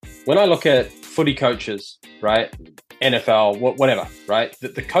when I look at footy coaches, right, NFL, whatever, right,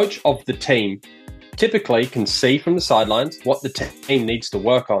 the coach of the team typically can see from the sidelines what the team needs to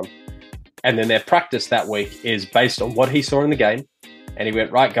work on. And then their practice that week is based on what he saw in the game. And he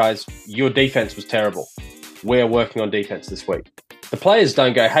went, right, guys, your defense was terrible. We're working on defense this week. The players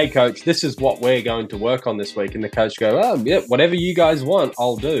don't go, hey, coach, this is what we're going to work on this week. And the coach go, oh, yeah, whatever you guys want,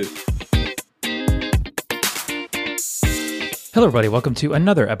 I'll do. Hello, everybody. Welcome to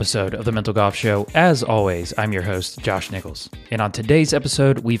another episode of the Mental Golf Show. As always, I'm your host, Josh Nichols. And on today's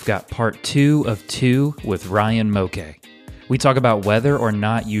episode, we've got part 2 of 2 with Ryan Mouque. We talk about whether or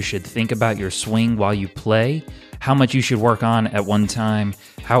not you should think about your swing while you play, how much you should work on at one time,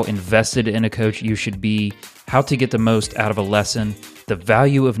 how invested in a coach you should be, how to get the most out of a lesson, the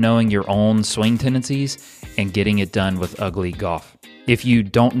value of knowing your own swing tendencies, and getting it done with ugly golf. If you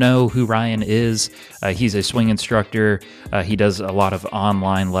don't know who Ryan is, he's a swing instructor. He does a lot of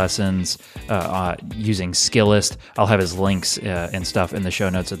online lessons using Skillist. I'll have his links and stuff in the show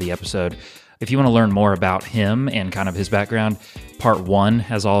notes of the episode. If you want to learn more about him and kind of his background, part 1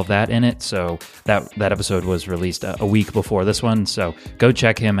 has all of that in it. So that episode was released a week before this one. So go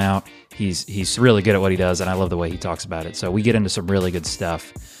check him out. He's really good at what he does, and I love the way he talks about it. So we get into some really good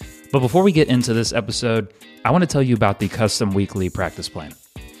stuff. But before we get into this episode, I want to tell you about the custom weekly practice plan.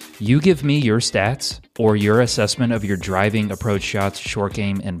 You give me your stats or your assessment of your driving, approach shots, short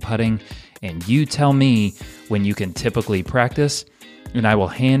game, and putting, and you tell me when you can typically practice, and I will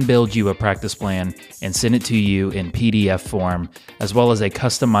hand build you a practice plan and send it to you in PDF form, as well as a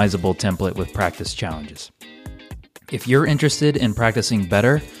customizable template with practice challenges. If you're interested in practicing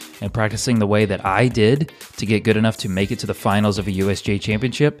better and practicing the way that I did to get good enough to make it to the finals of a USJ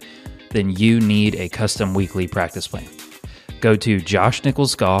championship, then you need a custom weekly practice plan. Go to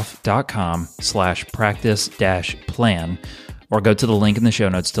joshnicholsgolf.com/practice-plan or go to the link in the show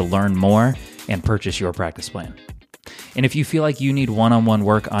notes to learn more and purchase your practice plan. And if you feel like you need one-on-one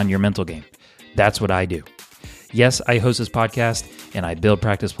work on your mental game, that's what I do. Yes, I host this podcast and I build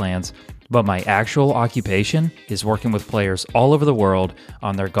practice plans, but my actual occupation is working with players all over the world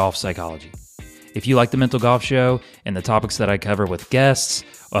on their golf psychology. If you like the Mental Golf Show and the topics that I cover with guests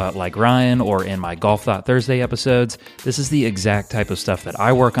like Ryan or in my Golf Thought Thursday episodes, this is the exact type of stuff that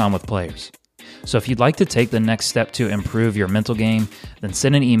I work on with players. So if you'd like to take the next step to improve your mental game, then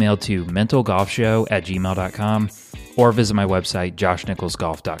send an email to mentalgolfshow@gmail.com or visit my website,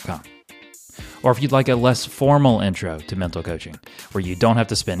 joshnicholsgolf.com. Or if you'd like a less formal intro to mental coaching, where you don't have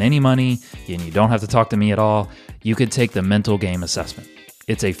to spend any money and you don't have to talk to me at all, you could take the mental game assessment.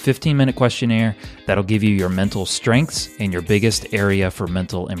 It's a 15-minute questionnaire that'll give you your mental strengths and your biggest area for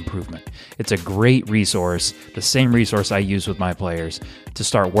mental improvement. It's a great resource, the same resource I use with my players, to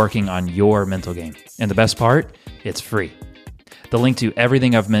start working on your mental game. And the best part, it's free. The link to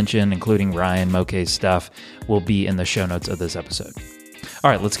everything I've mentioned, including Ryan Mouque's stuff, will be in the show notes of this episode. All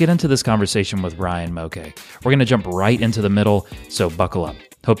right, let's get into this conversation with Ryan Mouque. We're going to jump right into the middle, so buckle up.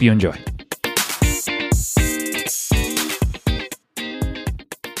 Hope you enjoy.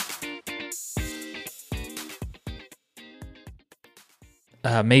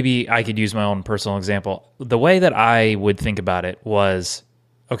 Maybe I could use my own personal example. The way that I would think about it was,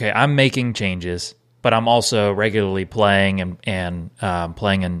 okay, I'm making changes, but I'm also regularly playing and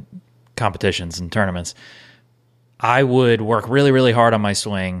playing in competitions and tournaments. I would work really, really hard on my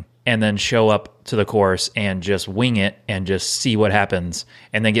swing and then show up to the course and just wing it and just see what happens,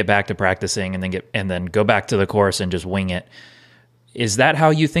 and then get back to practicing and then go back to the course and just wing it. Is that how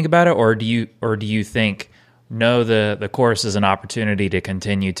you think about it, or do you think, no, the course is an opportunity to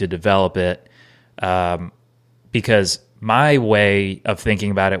continue to develop it? Because my way of thinking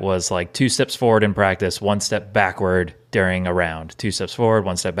about it was like 2 steps forward in practice, 1 step backward during a round. 2 steps forward,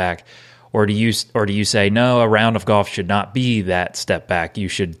 1 step back. Or do you say, no, a round of golf should not be that step back. You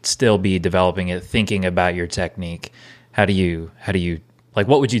should still be developing it, thinking about your technique. How do you like,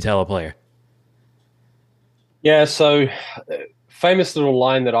 what would you tell a player? Yeah, so famous little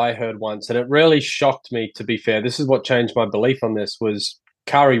line that I heard once, and it really shocked me, to be fair. This is what changed my belief on this, was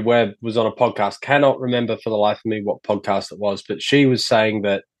Kari Webb was on a podcast. Cannot remember for the life of me what podcast it was, but she was saying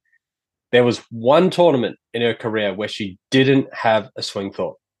that there was one tournament in her career where she didn't have a swing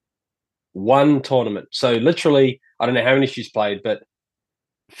thought. One tournament. So literally, I don't know how many she's played, but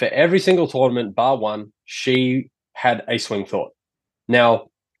for every single tournament bar one, she had a swing thought. Now,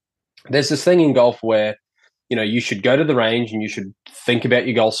 there's this thing in golf where, you should go to the range and you should think about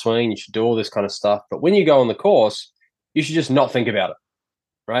your golf swing, you should do all this kind of stuff. But when you go on the course, you should just not think about it,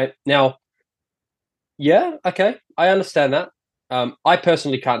 right? Now, yeah, okay, I understand that. I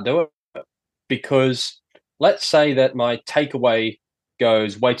personally can't do it because let's say that my takeaway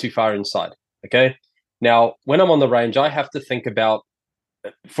goes way too far inside. Okay. Now, when I'm on the range, I have to think about,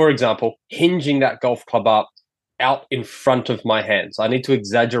 for example, hinging that golf club up out in front of my hands. I need to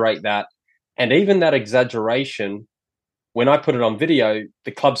exaggerate that. And even that exaggeration, when I put it on video,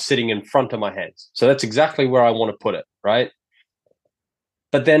 the club's sitting in front of my hands. So that's exactly where I want to put it, right?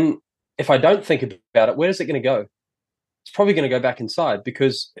 But then if I don't think about it, where is it going to go? It's probably going to go back inside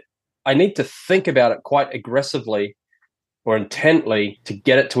because I need to think about it quite aggressively or intently to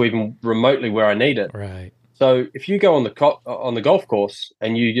get it to even remotely where I need it. Right. So if you go on the golf course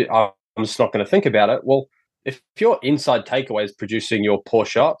and I'm just not going to think about it. Well, if your inside takeaway is producing your poor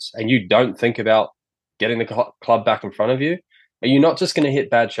shots and you don't think about getting the club back in front of you, are you not just going to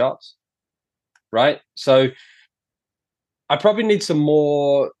hit bad shots? Right. So I probably need some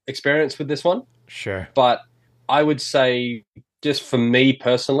more experience with this one. Sure. But I would say, just for me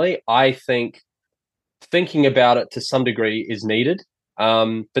personally, I think thinking about it to some degree is needed.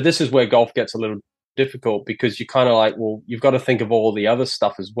 But this is where golf gets a little difficult because you kind of like, well, you've got to think of all the other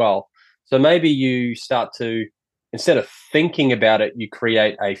stuff as well. So maybe you start to, instead of thinking about it, you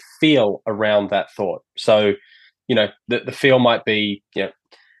create a feel around that thought. So, the feel might be,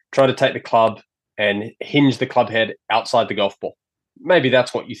 try to take the club and hinge the club head outside the golf ball. Maybe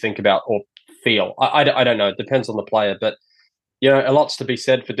that's what you think about or feel. I don't know. It depends on the player, but a lot's to be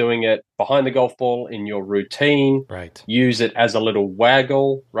said for doing it behind the golf ball in your routine. Right. Use it as a little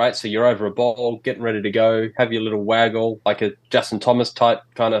waggle, right? So you're over a ball, getting ready to go, have your little waggle, like a Justin Thomas type,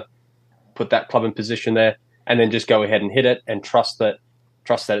 kind of put that club in position there, and then just go ahead and hit it and trust that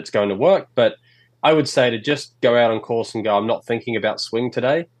it's going to work. But I would say to just go out on course and go, I'm not thinking about swing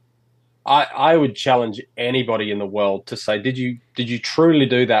today. I would challenge anybody in the world to say, did you truly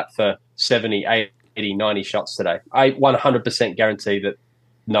do that for 70, 80, 90 shots today? I 100% guarantee that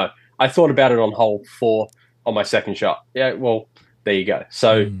no. I thought about it on hole 4 on my second shot. Yeah, well, there you go.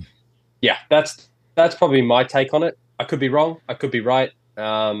 So, yeah, that's probably my take on it. I could be wrong. I could be right.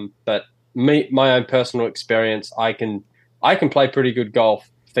 But my own personal experience, I can play pretty good golf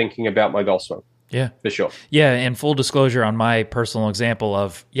thinking about my golf swing. Yeah. For sure. Yeah, and full disclosure on my personal example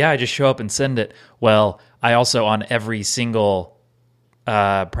of, I just show up and send it. Well, I also, on every single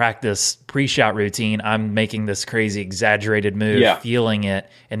practice pre-shot routine, I'm making this crazy exaggerated move, feeling it.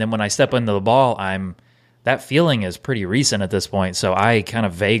 And then when I step into the ball, that feeling is pretty recent at this point. So I kind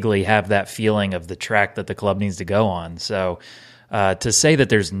of vaguely have that feeling of the track that the club needs to go on. So to say that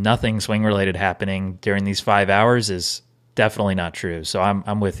there's nothing swing-related happening during these 5 hours is definitely not true. So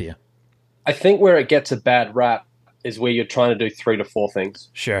I'm with you. I think where it gets a bad rap is where you're trying to do 3 to 4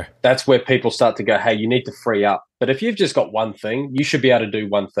 things. Sure. That's where people start to go, hey, you need to free up. But if you've just got one thing, you should be able to do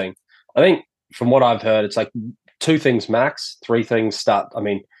one thing. I think from what I've heard, it's like 2 things max, 3 things start. I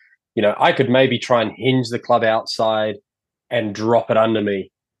mean, I could maybe try and hinge the club outside and drop it under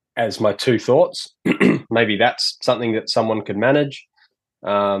me as my 2 thoughts. Maybe that's something that someone could manage.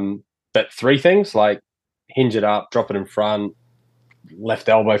 But 3 things, like hinge it up, drop it in front, left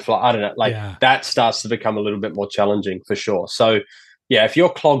elbow fly, I don't know, that starts to become a little bit more challenging for sure. So if you're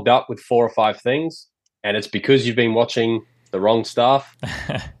clogged up with 4 or 5 things and it's because you've been watching the wrong stuff,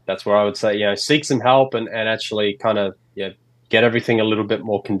 that's where I would say, seek some help and actually kind of get everything a little bit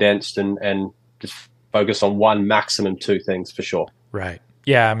more condensed and just focus on 1, maximum 2 things for sure. Right.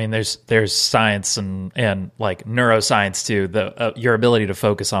 Yeah, I mean, there's science and like neuroscience too, your ability to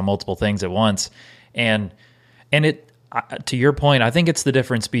focus on multiple things at once. And it, to your point, I think it's the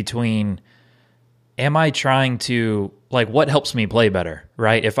difference between, am I trying to, like, what helps me play better,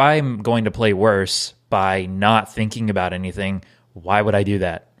 right? If I'm going to play worse by not thinking about anything, why would I do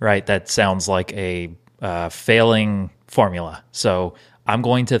that, right? That sounds like a failing formula. So I'm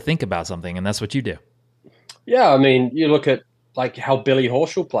going to think about something, and that's what you do. Yeah, I mean, you look at like how Billy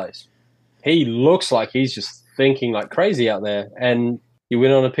Horschel plays. He looks like he's just thinking like crazy out there, and you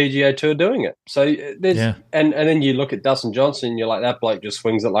win on a PGA Tour doing it. So there's and then you look at Dustin Johnson, you're like, that bloke just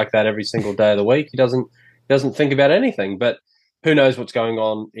swings it like that every single day of the week. He doesn't think about anything. But who knows what's going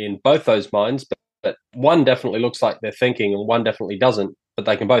on in both those minds? But one definitely looks like they're thinking, and one definitely doesn't. But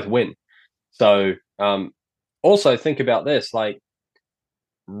they can both win. So also think about this: like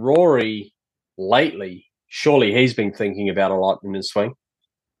Rory lately, surely he's been thinking about a lot in his swing.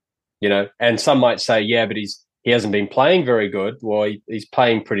 And some might say, but he hasn't been playing very good. Well, he's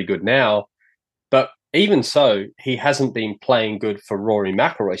playing pretty good now. But even so, he hasn't been playing good for Rory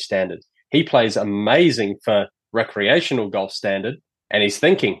McIlroy standard. He plays amazing for recreational golf standard, and he's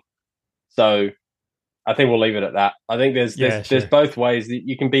thinking. So I think we'll leave it at that. I think there's both ways that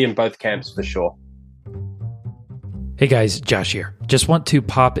you can be in both camps for sure. Hey guys, Josh here. Just want to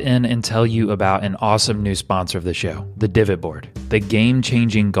pop in and tell you about an awesome new sponsor of the show, the Divot Board, the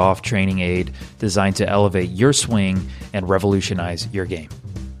game-changing golf training aid designed to elevate your swing and revolutionize your game.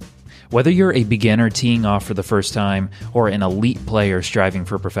 Whether you're a beginner teeing off for the first time or an elite player striving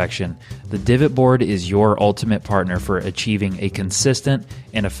for perfection, the Divot Board is your ultimate partner for achieving a consistent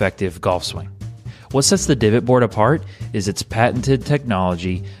and effective golf swing. What sets the Divot Board apart is its patented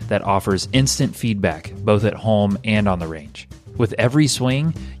technology that offers instant feedback both at home and on the range. With every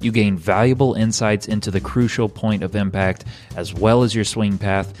swing, you gain valuable insights into the crucial point of impact as well as your swing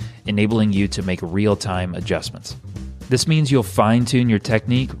path, enabling you to make real-time adjustments. This means you'll fine-tune your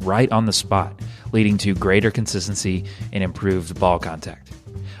technique right on the spot, leading to greater consistency and improved ball contact.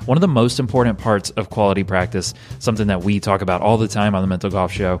 One of the most important parts of quality practice, something that we talk about all the time on the Mental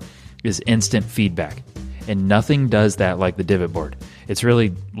Golf Show, is instant feedback. And nothing does that like the Divot Board. It's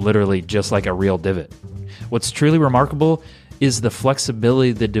really literally just like a real divot. What's truly remarkable is the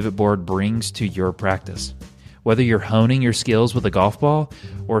flexibility the Divot Board brings to your practice. Whether you're honing your skills with a golf ball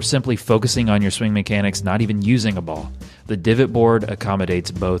or simply focusing on your swing mechanics, not even using a ball, the Divot Board accommodates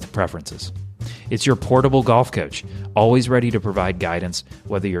both preferences. It's your portable golf coach, always ready to provide guidance,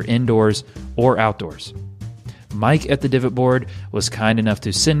 whether you're indoors or outdoors. Mike at the Divot Board was kind enough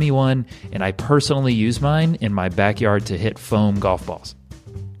to send me one, and I personally use mine in my backyard to hit foam golf balls.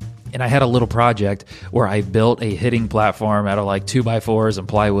 And I had a little project where I built a hitting platform out of like 2x4s and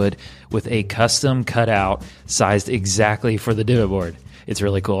plywood with a custom cutout sized exactly for the Divot Board. It's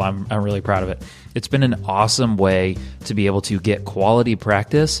really cool. I'm really proud of it. It's been an awesome way to be able to get quality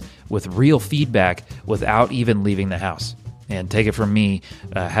practice with real feedback without even leaving the house. And take it from me,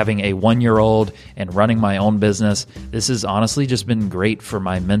 having a 1-year-old and running my own business, this has honestly just been great for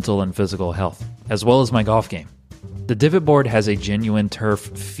my mental and physical health, as well as my golf game. The Divot Board has a genuine turf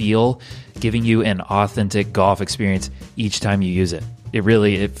feel, giving you an authentic golf experience each time you use it.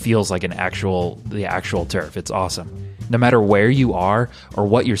 It feels like the actual turf. It's awesome. No matter where you are or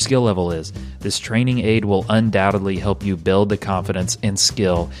what your skill level is, this training aid will undoubtedly help you build the confidence and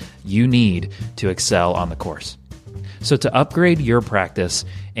skill you need to excel on the course. So to upgrade your practice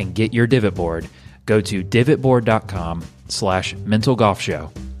and get your Divot Board, go to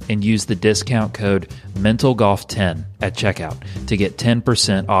divotboard.com/mentalgolfshow and use the discount code mentalgolf10 at checkout to get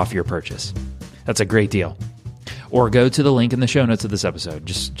 10% off your purchase. That's a great deal. Or go to the link in the show notes of this episode.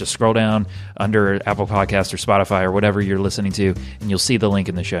 Just scroll down under Apple Podcasts or Spotify or whatever you're listening to, and you'll see the link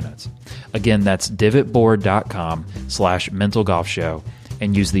in the show notes. Again, that's divotboard.com/mentalgolfshow.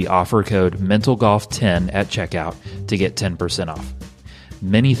 And use the offer code mentalgolf10 at checkout to get 10% off.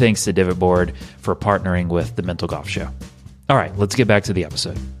 Many thanks to Divot Board for partnering with the Mental Golf Show. All right, let's get back to the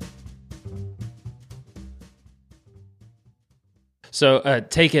episode. So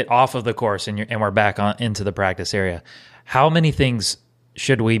take it off of the course and we're back into the practice area. How many things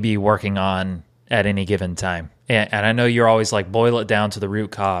should we be working on at any given time? And I know you're always like, boil it down to the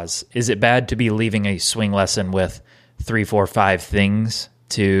root cause. Is it bad to be leaving a swing lesson with 3, 4, 5 things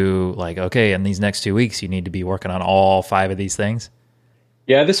to like, okay, in these next 2 weeks, you need to be working on all 5 of these things?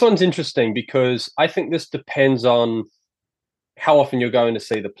 Yeah, this one's interesting because I think this depends on how often you're going to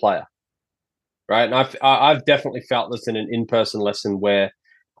see the player, right? And I've definitely felt this in an in-person lesson where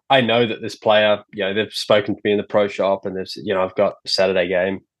I know that this player, they've spoken to me in the pro shop, and there's, I've got Saturday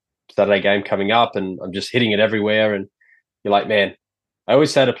game coming up, and I'm just hitting it everywhere. And you're like, man, I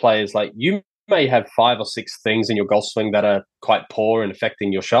always say to players, like, you may have 5 or 6 things in your golf swing that are quite poor and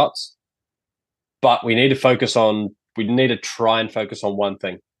affecting your shots, but we need to try and focus on one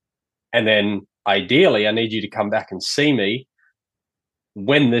thing. And then ideally, I need you to come back and see me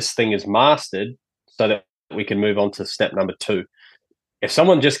when this thing is mastered so that we can move on to step number 2. If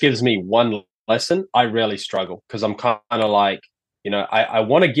someone just gives me one lesson, I really struggle because I'm kind of like, I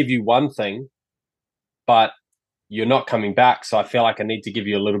want to give you one thing, but you're not coming back. So I feel like I need to give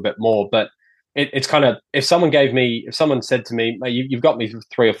you a little bit more. But it's kind of, if someone said to me, you've got me for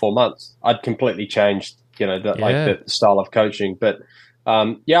 3 or 4 months, I'd completely change, the style of coaching. But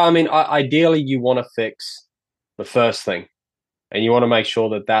ideally you want to fix the first thing, and you want to make sure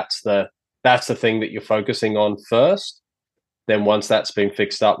that that's the thing that you're focusing on first. Then once that's been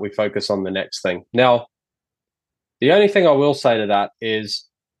fixed up, we focus on the next thing. Now, the only thing I will say to that is,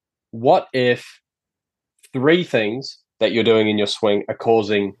 what if 3 things that you're doing in your swing are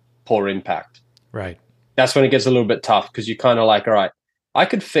causing poor impact? Right. That's when it gets a little bit tough, because you're kind of like, all right, I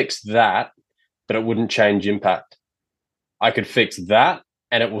could fix that, but it wouldn't change impact. I could fix that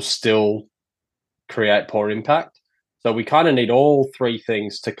and it will still create poor impact. So we kind of need all 3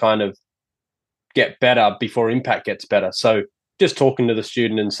 things to kind of get better before impact gets better. So just talking to the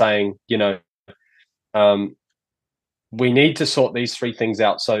student and saying, we need to sort these three things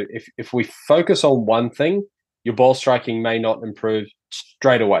out. So if we focus on one thing, your ball striking may not improve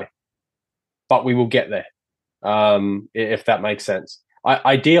straight away, but we will get there. If that makes sense.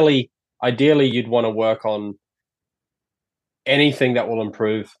 Ideally, you'd want to work on anything that will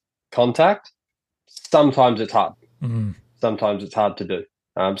improve contact. Sometimes it's hard. Mm. Sometimes it's hard to do.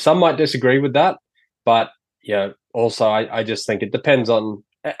 Some might disagree with that, but yeah. Also, I just think it depends on,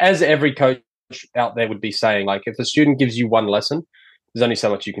 as every coach out there would be saying, like if a student gives you one lesson, there's only so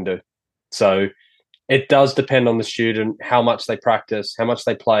much you can do. So it does depend on the student, how much they practice, how much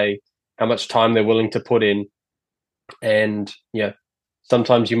they play, how much time they're willing to put in. And yeah,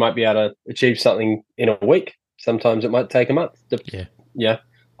 sometimes you might be able to achieve something in a week. Sometimes it might take a month. Yeah.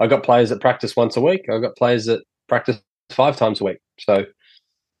 I got players that practice once a week. I got players that practice 5 times a week. So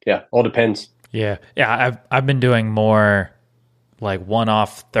yeah, all depends. Yeah. I've been doing more like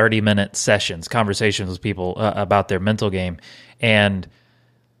one-off 30-minute sessions, conversations with people about their mental game, and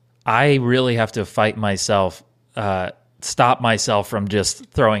I really have to fight myself, stop myself from just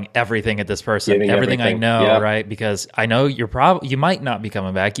throwing everything at this person, everything I know, right? Because I know you might not be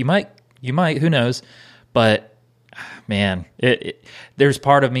coming back. You might, who knows? But man, there's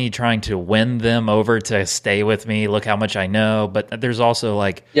part of me trying to win them over to stay with me. Look how much I know. But there's also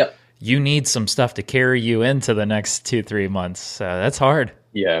like, you need some stuff to carry you into the next 2-3 months. So that's hard.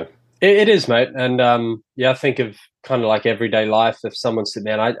 Yeah, it is, mate. And I think of kind of like everyday life. If someone's sitting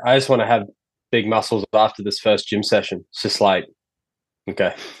down, I just want to have big muscles after this first gym session. It's just like,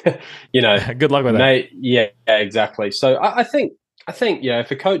 okay, good luck with that. Yeah, exactly. So I think,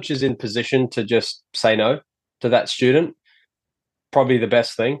 if a coach is in position to just say no to that student, probably the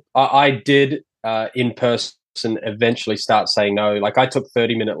best thing. I did in person eventually start saying no. Like I took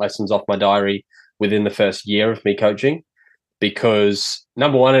 30-minute lessons off my diary within the first year of me coaching, because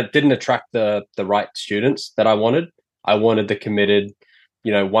number one, it didn't attract the right students that I wanted. I wanted the committed,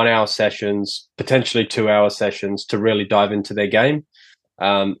 1 hour sessions, potentially 2 hour sessions to really dive into their game.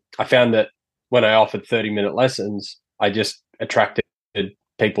 I found that when I offered 30-minute lessons, I just attracted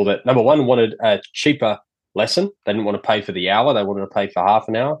people that, number one, wanted a cheaper lesson. They didn't want to pay for the hour. They wanted to pay for half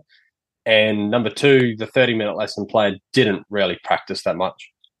an hour. And number two, the 30-minute lesson player didn't really practice that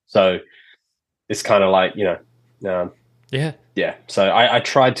much. So it's kind of like, yeah. So I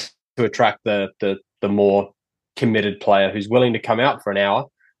tried to attract the more committed player who's willing to come out for an hour,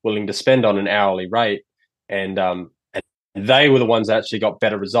 willing to spend on an hourly rate, and they were the ones that actually got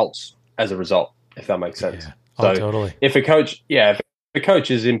better results as a result, if that makes sense. Yeah. So totally. If a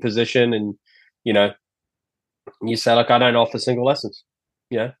coach is in position and you say, like, I don't offer single lessons,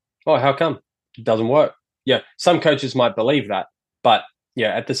 oh, how come? It doesn't work. Yeah, some coaches might believe that, but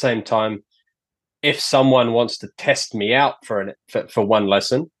at the same time, if someone wants to test me out for one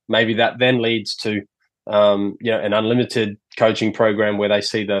lesson, maybe that then leads to an unlimited coaching program where they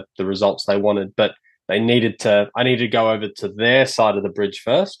see the results they wanted. But I needed to go over to their side of the bridge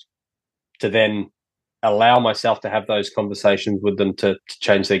first to then allow myself to have those conversations with them to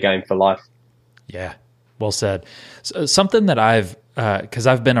change their game for life. Yeah, well said. So, something that because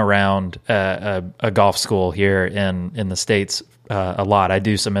I've been around a golf school here in the States a lot. I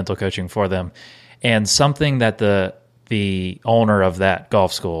do some mental coaching for them. And something that the owner of that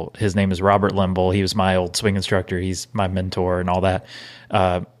golf school, his name is Robert Limble. He was my old swing instructor. He's my mentor and all that.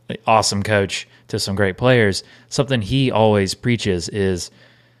 Awesome coach to some great players. Something he always preaches is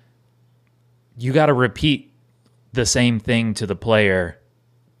you got to repeat the same thing to the player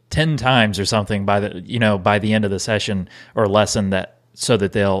 10 times or something by the end of the session or lesson, so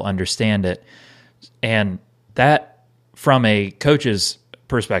that they'll understand it. And that, from a coach's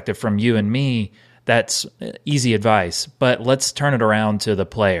perspective, from you and me, that's easy advice. But let's turn it around to the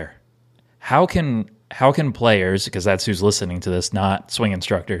player. How can players, because that's who's listening to this, not swing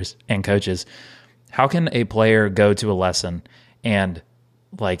instructors and coaches, how can a player go to a lesson and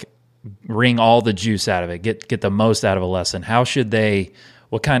like wring all the juice out of it, get the most out of a lesson?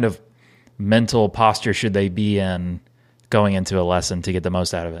 What kind of mental posture should they be in going into a lesson to get the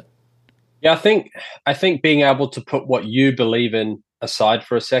most out of it? Yeah, I think being able to put what you believe in aside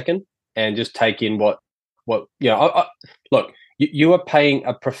for a second and just take in what look, you are paying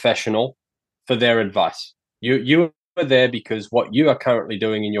a professional for their advice. You are there because what you are currently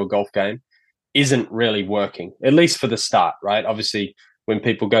doing in your golf game isn't really working, at least for the start, right? Obviously, when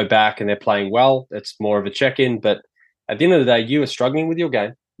people go back and they're playing well, it's more of a check-in. But at the end of the day, you are struggling with your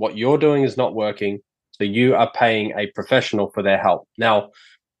game. What you're doing is not working. So you are paying a professional for their help. Now,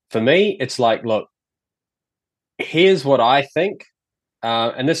 for me, it's like, look, here's what I think.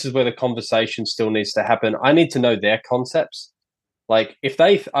 And this is where the conversation still needs to happen. I need to know their concepts. Like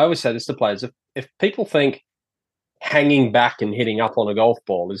I always say this to players, if people think hanging back and hitting up on a golf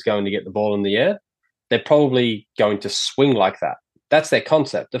ball is going to get the ball in the air. They're probably going to swing like that. That's their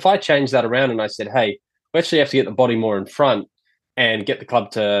concept. If I change that around and I said, hey, we actually have to get the body more in front and get the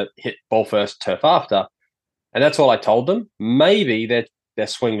club to hit ball first, turf after, and that's all I told them, maybe their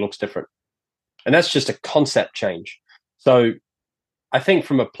swing looks different. And that's just a concept change. So I think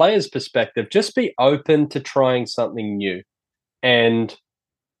from a player's perspective, just be open to trying something new. And,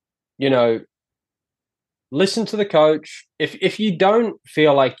 listen to the coach. If you don't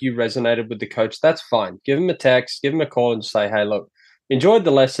feel like you resonated with the coach, that's fine. Give him a text, give him a call and say, hey, look, enjoyed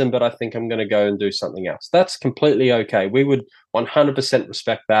the lesson, but I think I'm going to go and do something else. That's completely okay. We would 100%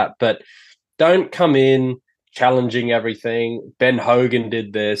 respect that. But don't come in challenging everything. Ben Hogan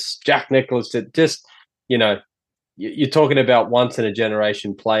did this. Jack Nicklaus did just, you're talking about once in a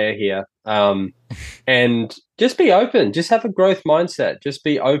generation player here. And just be open. Just have a growth mindset. Just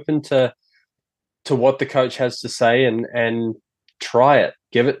be open to what the coach has to say and try it.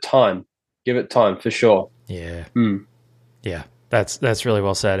 Give it time. Give it time for sure. Yeah. Yeah. That's really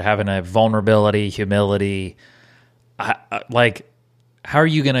well said. Having a vulnerability, humility, how are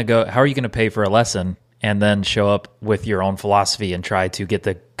you going to pay for a lesson and then show up with your own philosophy and try to get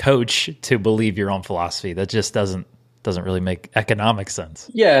the coach to believe your own philosophy? That just doesn't really make economic sense.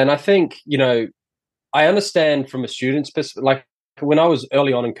 Yeah. And I think, I understand from a student's perspective, like when I was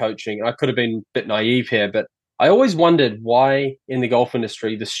early on in coaching, I could have been a bit naive here, but I always wondered why in the golf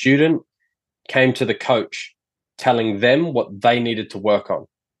industry, the student came to the coach telling them what they needed to work on.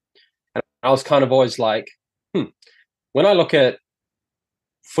 And I was kind of always like, when I look at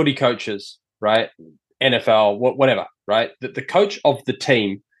footy coaches, right, NFL, whatever, right, the coach of the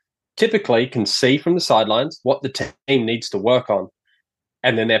team typically can see from the sidelines what the team needs to work on.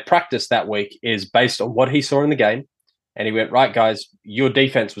 And then their practice that week is based on what he saw in the game. And he went, right, guys, your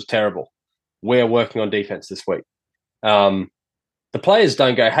defense was terrible. We're working on defense this week. The players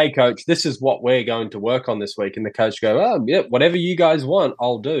don't go, hey, coach, this is what we're going to work on this week. And the coach go, oh, yeah, whatever you guys want,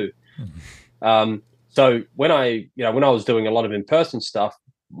 I'll do. So when I was doing a lot of in-person stuff,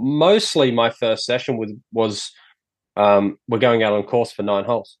 mostly my first session was we're going out on course for 9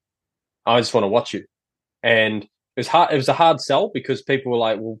 holes. I just want to watch you. And it was hard. It was a hard sell because people were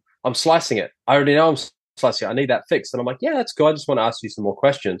like, well, I'm slicing it. I already know I'm slicing it. I need that fixed. And I'm like, yeah, that's good. I just want to ask you some more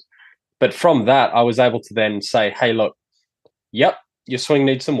questions. But from that, I was able to then say, hey, look, yep, your swing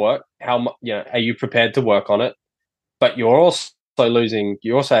needs some work. How are you prepared to work on it? But you're also losing.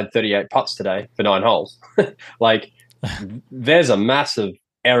 You also had 38 putts today for 9 holes. Like, there's a massive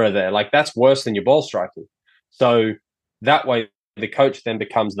error there. Like, that's worse than your ball striking. So that way, the coach then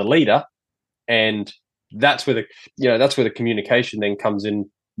becomes the leader, and that's where the communication then comes in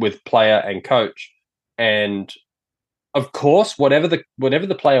with player and coach. And of course, whatever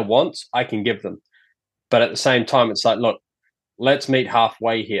the player wants, I can give them. But at the same time, it's like, look, let's meet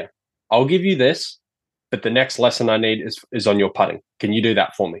halfway here. I'll give you this, but the next lesson I need is on your putting. Can you do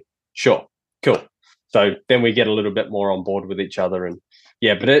that for me? Sure. Cool. So then we get a little bit more on board with each other. And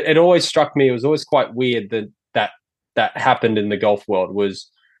yeah, but it always struck me, it was always quite weird that happened in the golf world, was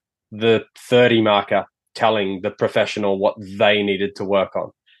the 30 marker telling the professional what they needed to work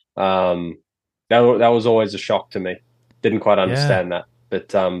on. That was always a shock to me. Didn't quite understand that,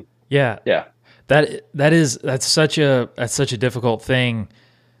 but yeah. That's such a difficult thing.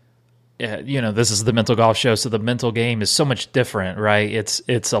 This is the Mental Golf Show, so the mental game is so much different, right?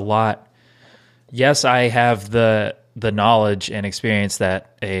 It's a lot. Yes, I have the knowledge and experience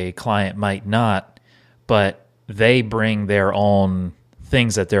that a client might not, but they bring their own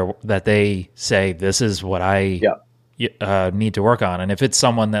things that they say, this is what I need to work on. And if it's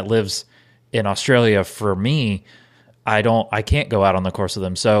someone that lives in Australia, for me, I can't go out on the course with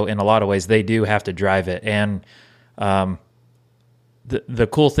them. So in a lot of ways, they do have to drive it. And the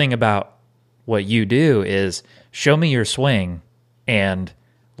cool thing about what you do is show me your swing and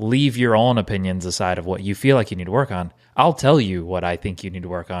leave your own opinions aside of what you feel like you need to work on. I'll tell you what I think you need to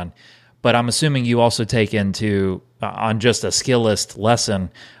work on. But I'm assuming you also take into, on just a skill list lesson,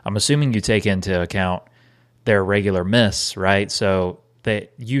 I'm assuming you take into account their regular miss, right? So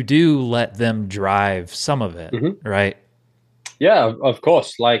that you do let them drive some of it, right? Yeah, of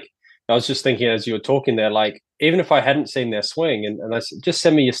course. Like, I was just thinking as you were talking there, like, even if I hadn't seen their swing and I said, just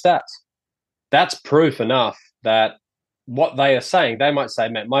send me your stats, that's proof enough that what they are saying, they might say,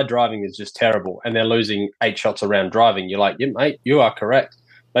 mate, my driving is just terrible, and they're losing 8 shots around driving. You're like, yeah, mate, you are correct.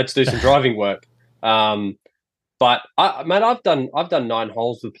 Let's do some driving work. But I've done 9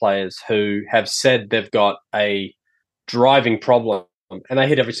 holes with players who have said they've got a driving problem and they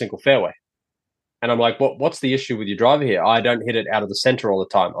hit every single fairway. And I'm like, what's the issue with your driver here? I don't hit it out of the center all the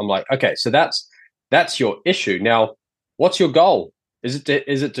time. I'm like, okay, so that's That's your issue. Now, what's your goal? Is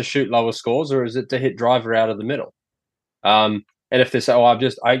it to shoot lower scores, or is it to hit driver out of the middle? And if they say,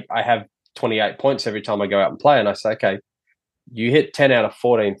 I have 28 points every time I go out and play, and I say, okay, you hit 10 out of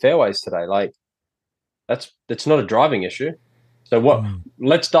 14 fairways today, like that's not a driving issue. So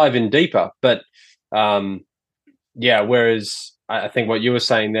let's dive in deeper. But whereas I think what you were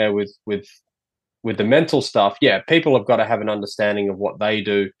saying there with the mental stuff, people have got to have an understanding of what they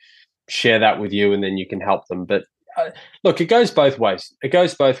do, share that with you, and then you can help them. But look, it goes both ways.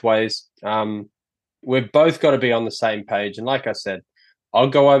 We've both got to be on the same page. And like I said, I'll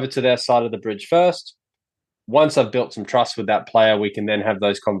go over to their side of the bridge first. Once I've built some trust with that player, we can then have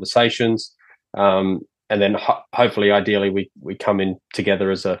those conversations. And then hopefully, ideally, we come in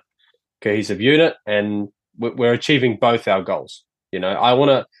together as a cohesive unit, and we're achieving both our goals.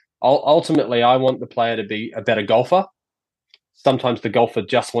 Ultimately, I want the player to be a better golfer. Sometimes the golfer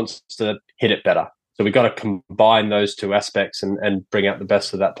just wants to hit it better. So we've got to combine those two aspects and bring out the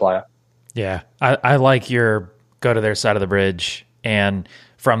best of that player. Yeah, I like your go to their side of the bridge. And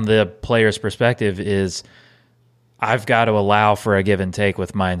from the player's perspective is I've got to allow for a give and take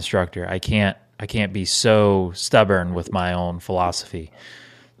with my instructor. I can't be so stubborn with my own philosophy.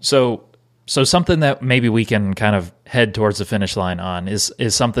 So something that maybe we can kind of head towards the finish line on is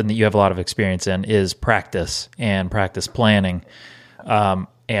something that you have a lot of experience in is practice and practice planning.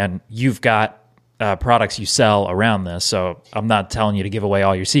 And you've got products you sell around this. So I'm not telling you to give away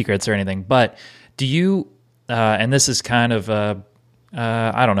all your secrets or anything, but do you, and this is kind of,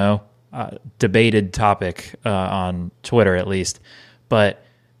 I don't know, debated topic on Twitter at least, but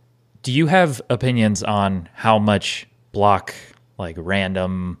do you have opinions on how much block, like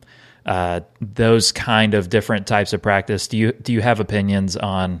random, those kind of different types of practice? Do you have opinions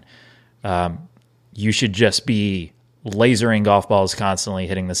on you should just be lasering golf balls constantly,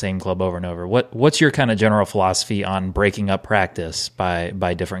 hitting the same club over and over? What's your kind of general philosophy on breaking up practice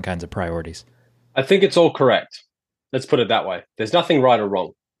by different kinds of priorities? I think it's all correct. Let's put it that way. There's nothing right or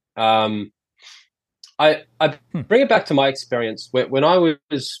wrong. I bring it back to my experience when I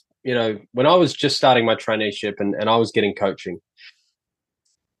was just starting my traineeship and I was getting coaching.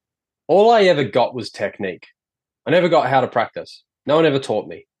 All I ever got was technique. I never got how to practice. No one ever taught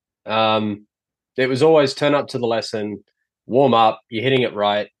me. It was always turn up to the lesson, warm up, you're hitting it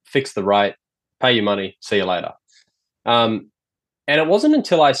right, fix the right, pay your money, see you later. And it wasn't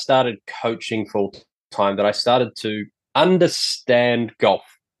until I started coaching full time that I started to understand golf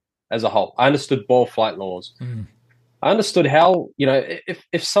as a whole. I understood ball flight laws. I understood how,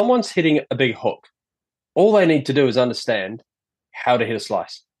 if someone's hitting a big hook, all they need to do is understand how to hit a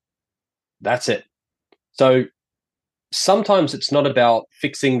slice. That's it. So sometimes it's not about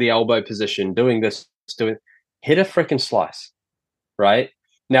fixing the elbow position, hit a freaking slice, right?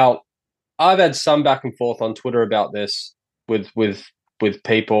 Now, I've had some back and forth on Twitter about this with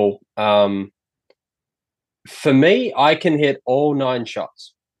people. For me, I can hit all 9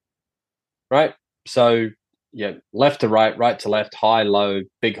 shots, right? So left to right, right to left, high, low,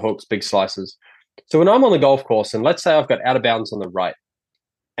 big hooks, big slices. So when I'm on the golf course, and let's say I've got out of bounds on the right,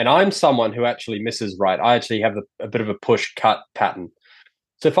 and I'm someone who actually misses right. I actually have a bit of a push-cut pattern.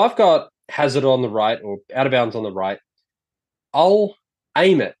 So if I've got hazard on the right or out of bounds on the right, I'll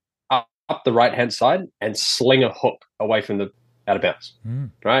aim it up the right-hand side and sling a hook away from the out of bounds,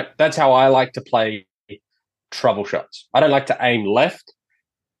 right? That's how I like to play trouble shots. I don't like to aim left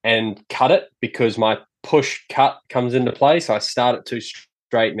and cut it because my push-cut comes into play. So I start it too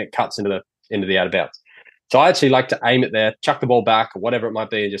straight and it cuts into the out of bounds. So I actually like to aim it there, chuck the ball back or whatever it might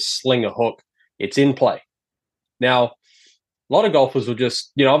be and just sling a hook. It's in play. Now, a lot of golfers will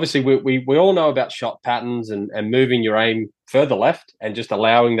just, obviously we all know about shot patterns and moving your aim further left and just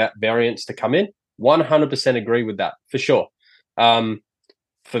allowing that variance to come in. 100% agree with that, for sure.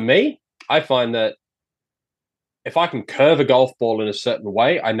 For me, I find that if I can curve a golf ball in a certain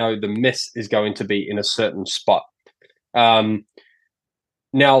way, I know the miss is going to be in a certain spot. Now,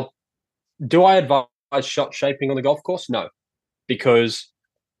 do I advise shot shaping on the golf course? No, because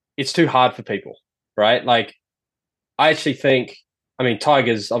it's too hard for people, right? Like, I actually think,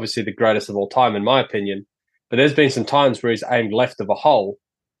 Tiger's obviously the greatest of all time, in my opinion, but there's been some times where he's aimed left of a hole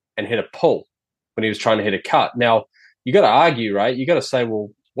and hit a pull when he was trying to hit a cut. Now, you got to argue, right? You got to say, well,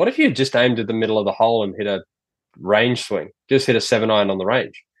 what if you just aimed at the middle of the hole and hit a range swing, just hit a 7-iron on the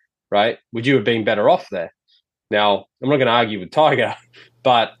range, right? Would you have been better off there? Now, I'm not going to argue with Tiger,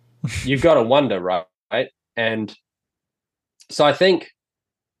 but you've got to wonder, right? And so I think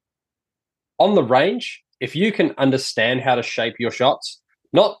on the range, if you can understand how to shape your shots,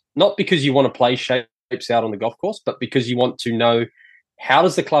 not because you want to play shapes out on the golf course, but because you want to know how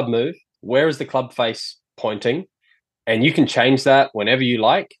does the club move, where is the club face pointing, and you can change that whenever you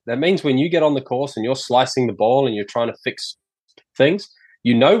like. That means when you get on the course and you're slicing the ball and you're trying to fix things,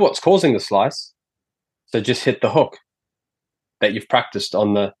 you know what's causing the slice, so just hit the hook that you've practiced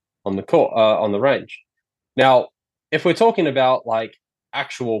on the court on the range. Now, if we're talking about like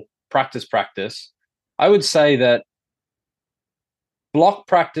actual practice, I would say that block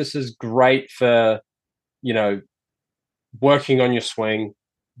practice is great for, working on your swing,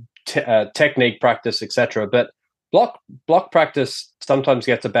 technique practice, etc. But block practice sometimes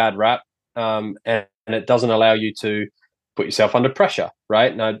gets a bad rap, and it doesn't allow you to put yourself under pressure,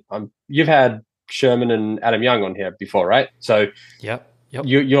 right? Now, you've had Sherman and Adam Young on here before, right? So, yep.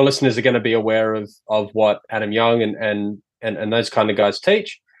 Your listeners are going to be aware of what Adam Young and those kind of guys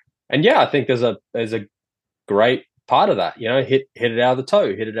teach. And yeah, I think there's a great part of that. Hit it out of the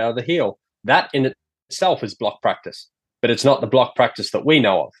toe, hit it out of the heel. That in itself is block practice, but it's not the block practice that we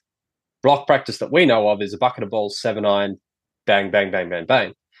know of. Block practice that we know of is a bucket of balls, 7-iron, bang, bang, bang, bang,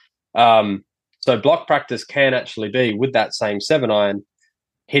 bang. So block practice can actually be with that same 7-iron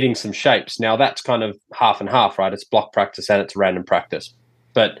hitting some shapes. Now that's kind of half and half, right? It's block practice and it's random practice,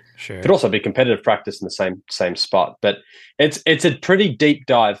 but it could also be competitive practice in the same spot. But it's a pretty deep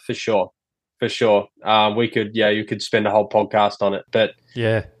dive for sure. You could spend a whole podcast on it, but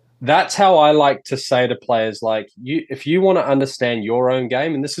yeah, that's how I like to say to players, like, if you want to understand your own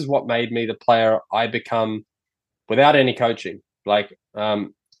game, and this is what made me the player I become without any coaching. Like,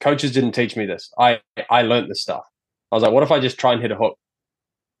 coaches didn't teach me this. I learned this stuff. I was like, what if I just try and hit a hook?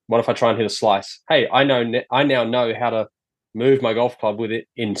 What if I try and hit a slice? Hey, I now know how to move my golf club with it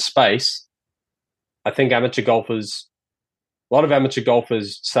in space. I think a lot of amateur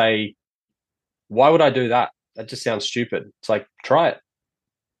golfers say, why would I do that? That just sounds stupid. It's like, try it.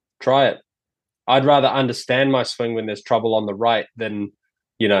 I'd rather understand my swing when there's trouble on the right than,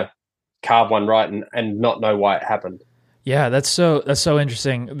 carve one right and not know why it happened. Yeah, that's so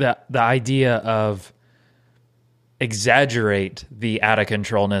interesting. The idea of exaggerate the out of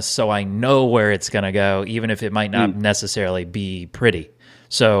controlness so I know where it's going to go, even if it might not necessarily be pretty.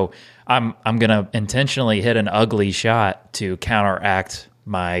 So I'm going to intentionally hit an ugly shot to counteract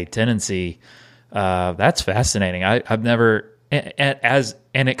my tendency. That's fascinating. I've never,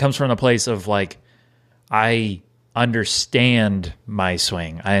 and it comes from the place of like, I understand my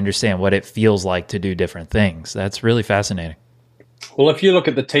swing. I understand what it feels like to do different things. That's really fascinating. Well, if you look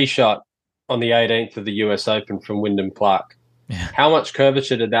at the tee shot on the 18th of the US Open from Wyndham Clark, how much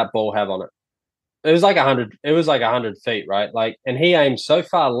curvature did that ball have on it? It was like 100. It was like 100 feet, right? Like, and he aimed so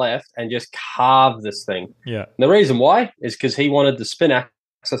far left and just carved this thing. Yeah. And the reason why is because he wanted the spin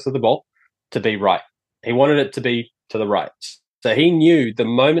axis of the ball to be right. He wanted it to be to the right. So he knew the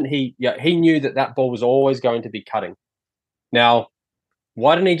moment he knew that ball was always going to be cutting. Now,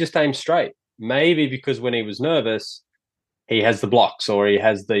 why didn't he just aim straight? Maybe because when he was nervous, he has the blocks or he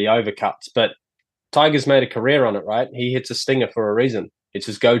has the overcuts. But Tiger's made a career on it, right? He hits a stinger for a reason. It's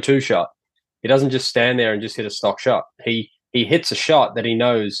his go-to shot. He doesn't just stand there and just hit a stock shot. He hits a shot that he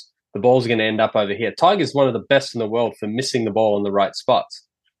knows the ball's going to end up over here. Tiger's one of the best in the world for missing the ball in the right spots.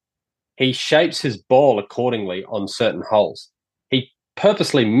 He shapes his ball accordingly on certain holes. He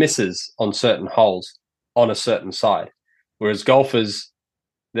purposely misses on certain holes on a certain side. Whereas golfers,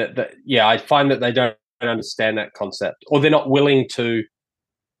 I find that they don't understand that concept, or they're not willing to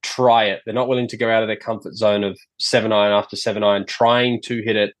try it. They're not willing to go out of their comfort zone of 7-iron after 7-iron, trying to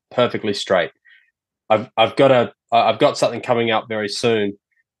hit it perfectly straight. I've got something coming up very soon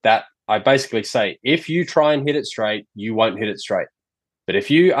that I basically say, if you try and hit it straight, you won't hit it straight. But if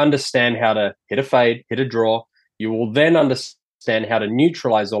you understand how to hit a fade, hit a draw, you will then understand how to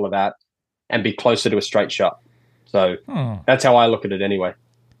neutralize all of that and be closer to a straight shot. So that's how I look at it anyway.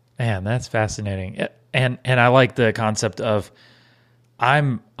 Man, that's fascinating. And I like the concept of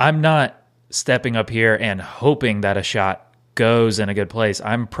I'm not stepping up here and hoping that a shot goes in a good place.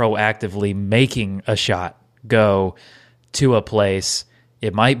 I'm proactively making a shot go to a place.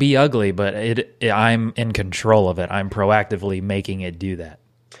 It might be ugly, but I'm in control of it. I'm proactively making it do that.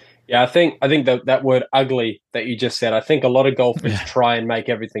 Yeah, I think that word ugly that you just said, I think a lot of golfers try and make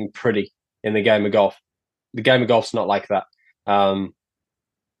everything pretty in the game of golf. The game of golf's not like that.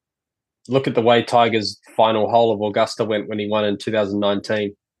 Look at the way Tiger's final hole of Augusta went when he won in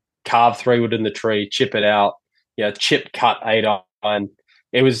 2019. Carve 3-wood in the tree, chip it out, chip cut 8-iron.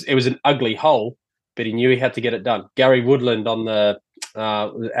 It was an ugly hole, but he knew he had to get it done. Gary Woodland on the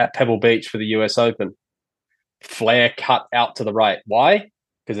at Pebble Beach for the US Open, flare cut out to the right. Why?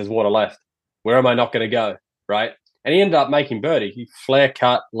 Because there's water left. Where am I not going to go? Right? And he ended up making birdie. He flare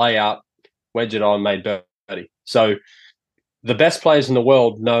cut, lay up, wedge it on, made birdie. So the best players in the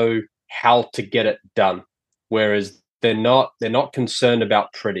world know how to get it done. Whereas they're not concerned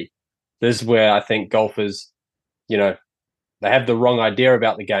about pretty. This is where I think golfers, they have the wrong idea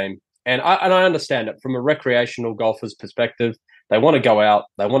about the game. And I understand it from a recreational golfer's perspective. They want to go out,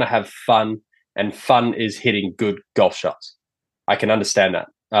 they want to have fun, and fun is hitting good golf shots. I can understand that.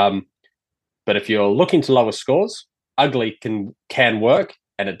 But if you're looking to lower scores, ugly can work,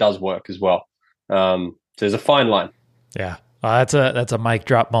 and it does work as well. So there's a fine line. Yeah, that's a mic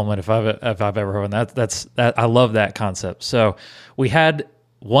drop moment if I've ever heard one. That's I love that concept. So we had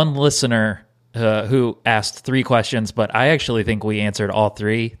one listener who asked 3 questions, but I actually think we answered all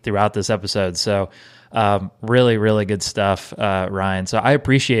 3 throughout this episode. So really, really good stuff, Ryan. So I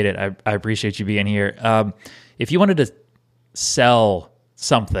appreciate it. I appreciate you being here. If you wanted to sell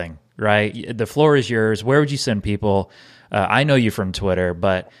something, right, the floor is yours. Where would you send people? I know you from Twitter,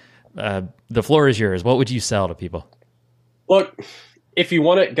 but the floor is yours. What would you sell to people? Look, if you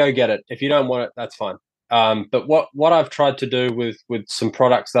want it, go get it. If you don't want it, that's fine. But what I've tried to do with some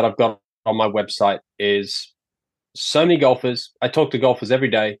products that I've got on my website is so many golfers. I talk to golfers every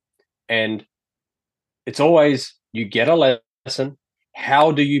day, and it's always you get a lesson.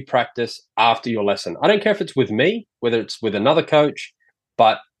 How do you practice after your lesson? I don't care if it's with me, whether it's with another coach,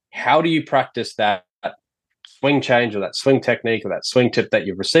 but how do you practice that swing change or that swing technique or that swing tip that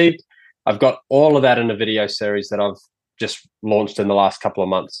you've received? I've got all of that in a video series that I've just launched in the last couple of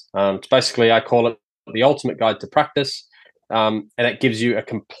months. It's basically, I call it the ultimate guide to practice. And it gives you a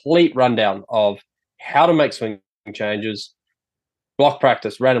complete rundown of how to make swing changes, block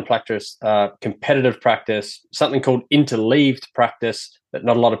practice, random practice, competitive practice, something called interleaved practice that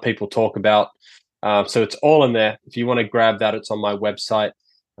not a lot of people talk about. So it's all in there. If you want to grab that, it's on my website.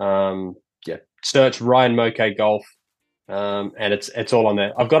 Search Ryan Mouque Golf, and it's all on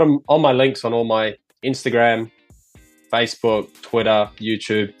there. I've got them on my links on all my Instagram, Facebook, Twitter,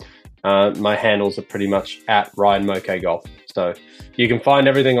 YouTube. My handles are pretty much at Ryan Mouque Golf. So you can find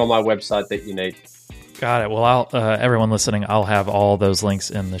everything on my website that you need. Got it. Well, everyone listening, I'll have all those links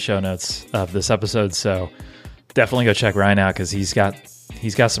in the show notes of this episode. So definitely go check Ryan out because he's got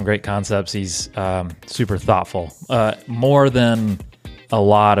some great concepts. He's super thoughtful, more than a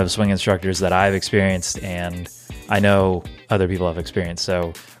lot of swing instructors that I've experienced, and I know other people have experienced.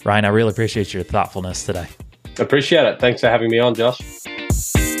 So Ryan, I really appreciate your thoughtfulness today. Appreciate it. Thanks for having me on, Josh.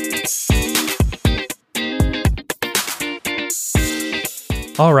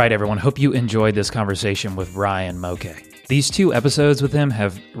 All right, everyone. Hope you enjoyed this conversation with Ryan Mouque. These 2 episodes with him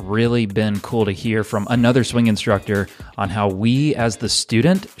have really been cool to hear from another swing instructor on how we as the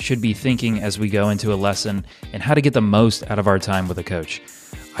student should be thinking as we go into a lesson and how to get the most out of our time with a coach.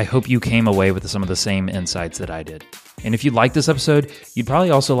 I hope you came away with some of the same insights that I did. And if you like this episode, you'd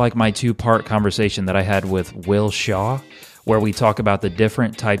probably also like my 2-part conversation that I had with Will Shaw, where we talk about the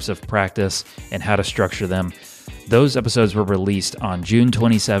different types of practice and how to structure them. Those episodes were released on June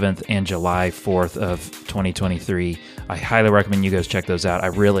 27th and July 4th of 2023. I highly recommend you guys check those out. I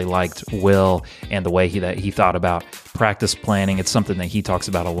really liked Will and the way he thought about practice planning. It's something that he talks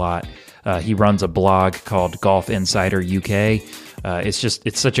about a lot. He runs a blog called Golf Insider UK.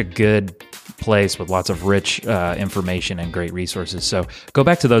 It's such a good place with lots of rich information and great resources. So go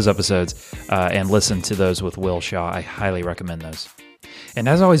back to those episodes and listen to those with Will Shaw. I highly recommend those. And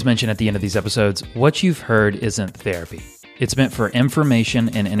as I always mention at the end of these episodes, what you've heard isn't therapy. It's meant for information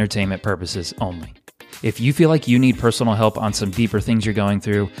and entertainment purposes only. If you feel like you need personal help on some deeper things you're going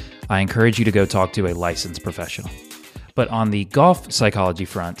through, I encourage you to go talk to a licensed professional. But on the golf psychology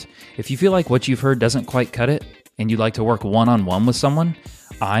front, if you feel like what you've heard doesn't quite cut it and you'd like to work one-on-one with someone,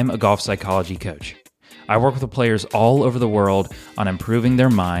 I'm a golf psychology coach. I work with players all over the world on improving their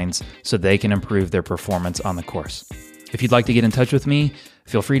minds so they can improve their performance on the course. If you'd like to get in touch with me,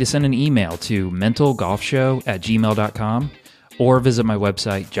 feel free to send an email to mentalgolfshow@gmail.com or visit my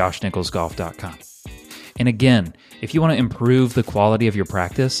website, joshnicholsgolf.com. And again, if you want to improve the quality of your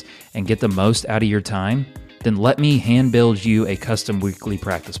practice and get the most out of your time, then let me hand build you a custom weekly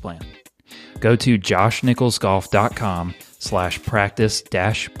practice plan. Go to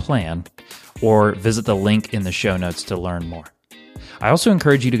joshnicholsgolf.com/practice-plan or visit the link in the show notes to learn more. I also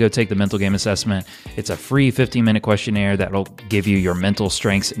encourage you to go take the mental game assessment. It's a free 15-minute questionnaire that will give you your mental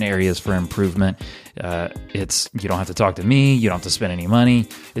strengths and areas for improvement. You don't have to talk to me. You don't have to spend any money.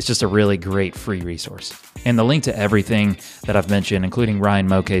 It's just a really great free resource. And the link to everything that I've mentioned, including Ryan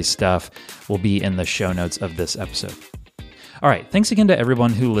Mouque's stuff, will be in the show notes of this episode. All right, thanks again to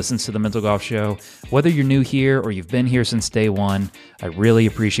everyone who listens to the Mental Golf Show. Whether you're new here or you've been here since day one, I really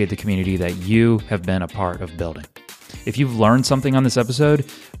appreciate the community that you have been a part of building. If you've learned something on this episode,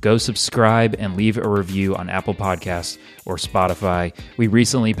 go subscribe and leave a review on Apple Podcasts or Spotify. We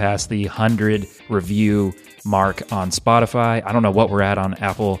recently passed the 100 review mark on Spotify. I don't know what we're at on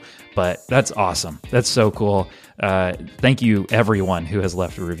Apple, but that's awesome. That's so cool. Thank you, everyone who has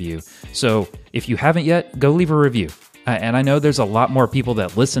left a review. So if you haven't yet, go leave a review. And I know there's a lot more people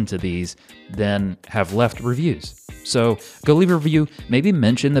that listen to these than have left reviews. So go leave a review. Maybe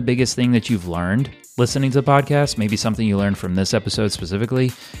mention the biggest thing that you've learned listening to the podcast, maybe something you learned from this episode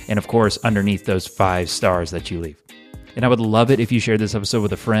specifically. And of course, underneath those 5 stars that you leave. And I would love it if you shared this episode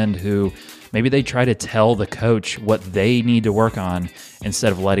with a friend who maybe they try to tell the coach what they need to work on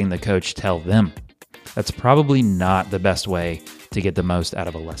instead of letting the coach tell them. That's probably not the best way to get the most out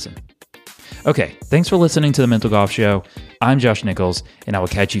of a lesson. Okay, thanks for listening to the Mental Golf Show. I'm Josh Nichols, and I will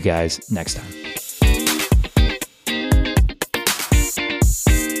catch you guys next time.